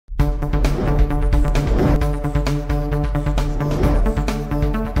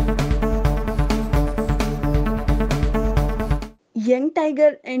Young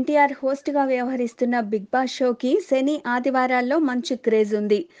tiger NTR హోస్ట్గా వ్యవహరిస్తున్న big boss షోకి శని ఆదివారాల్లో మంచి క్రేజ్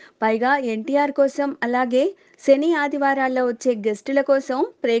ఉంది. పైగా ఎన్టీఆర్ కోసం అలాగే శని ఆదివారాల్లో వచ్చే గెస్టుల కోసం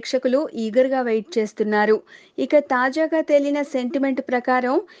ప్రేక్షకులు ఈగర్గా వెయిట్ చేస్తున్నారు. ఇక తాజాగా తేలిన సెంటిమెంట్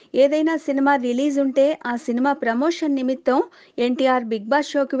ప్రకారం ఏదైనా సినిమా రిలీజ్ ఉంటే ఆ సినిమా ప్రమోషన్ నిమిత్తం ఎన్టీఆర్ బిగ్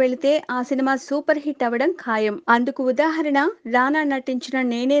బాస్ షోకి వెళితే ఆ సినిమా సూపర్ హిట్ అవ్వడం ఖాయం. అందుకు ఉదాహరణ రానా నటించిన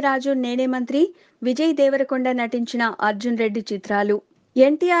నేనే రాజు నేనే మంత్రి, విజయ్ దేవరకొండ నటించిన అర్జున్ రెడ్డి చిత్రాలు.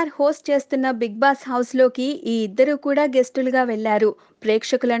 ఎన్టీఆర్ హోస్ట్ చేస్తున్న బిగ్ బాస్ హౌస్లోకి ఈ ఇద్దరు కూడా గెస్టులుగా వెళ్లారు.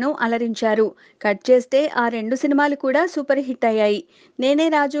 ప్రేక్షకులను అలరించారు. కట్ చేస్తే ఆ రెండు సినిమాలు కూడా సూపర్ హిట్ అయ్యాయి. నేనే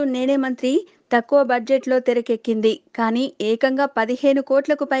రాజు నేనే మంత్రి తక్కువ బడ్జెట్లో తెరకెక్కింది, కానీ ఏకంగా 15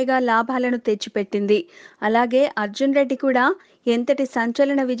 కోట్లకు పైగా లాభాలను తెచ్చిపెట్టింది. అలాగే అర్జున్ రెడ్డి కూడా ఎంతటి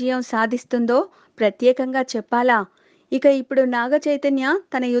సంచలన విజయం సాధిస్తుందో ప్రత్యేకంగా చెప్పాలా? ఇక ఇప్పుడు నాగ చైతన్య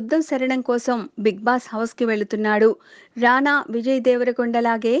తన యుద్ధం శరణం కోసం బిగ్ బాస్ హౌస్కి వెళుతున్నాడు. రానా, విజయ్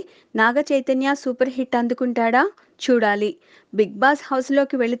దేవరకొండలాగే నాగ చైతన్య సూపర్ హిట్ అందుకుంటాడా? చూడాలి. బిగ్ బాస్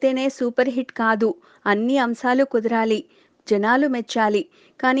హౌస్లోకి వెళితేనే సూపర్ హిట్ కాదు, అన్ని అంశాలు కుదరాలి, జనాలు మెచ్చాలి.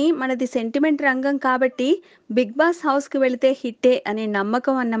 కానీ మనది సెంటిమెంట్ రంగం కాబట్టి బిగ్ బాస్ హౌస్కి వెళితే హిట్టే అనే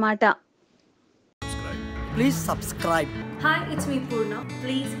నమ్మకం అన్నమాట. Please subscribe. Hi, it's me Purna.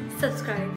 Please subscribe.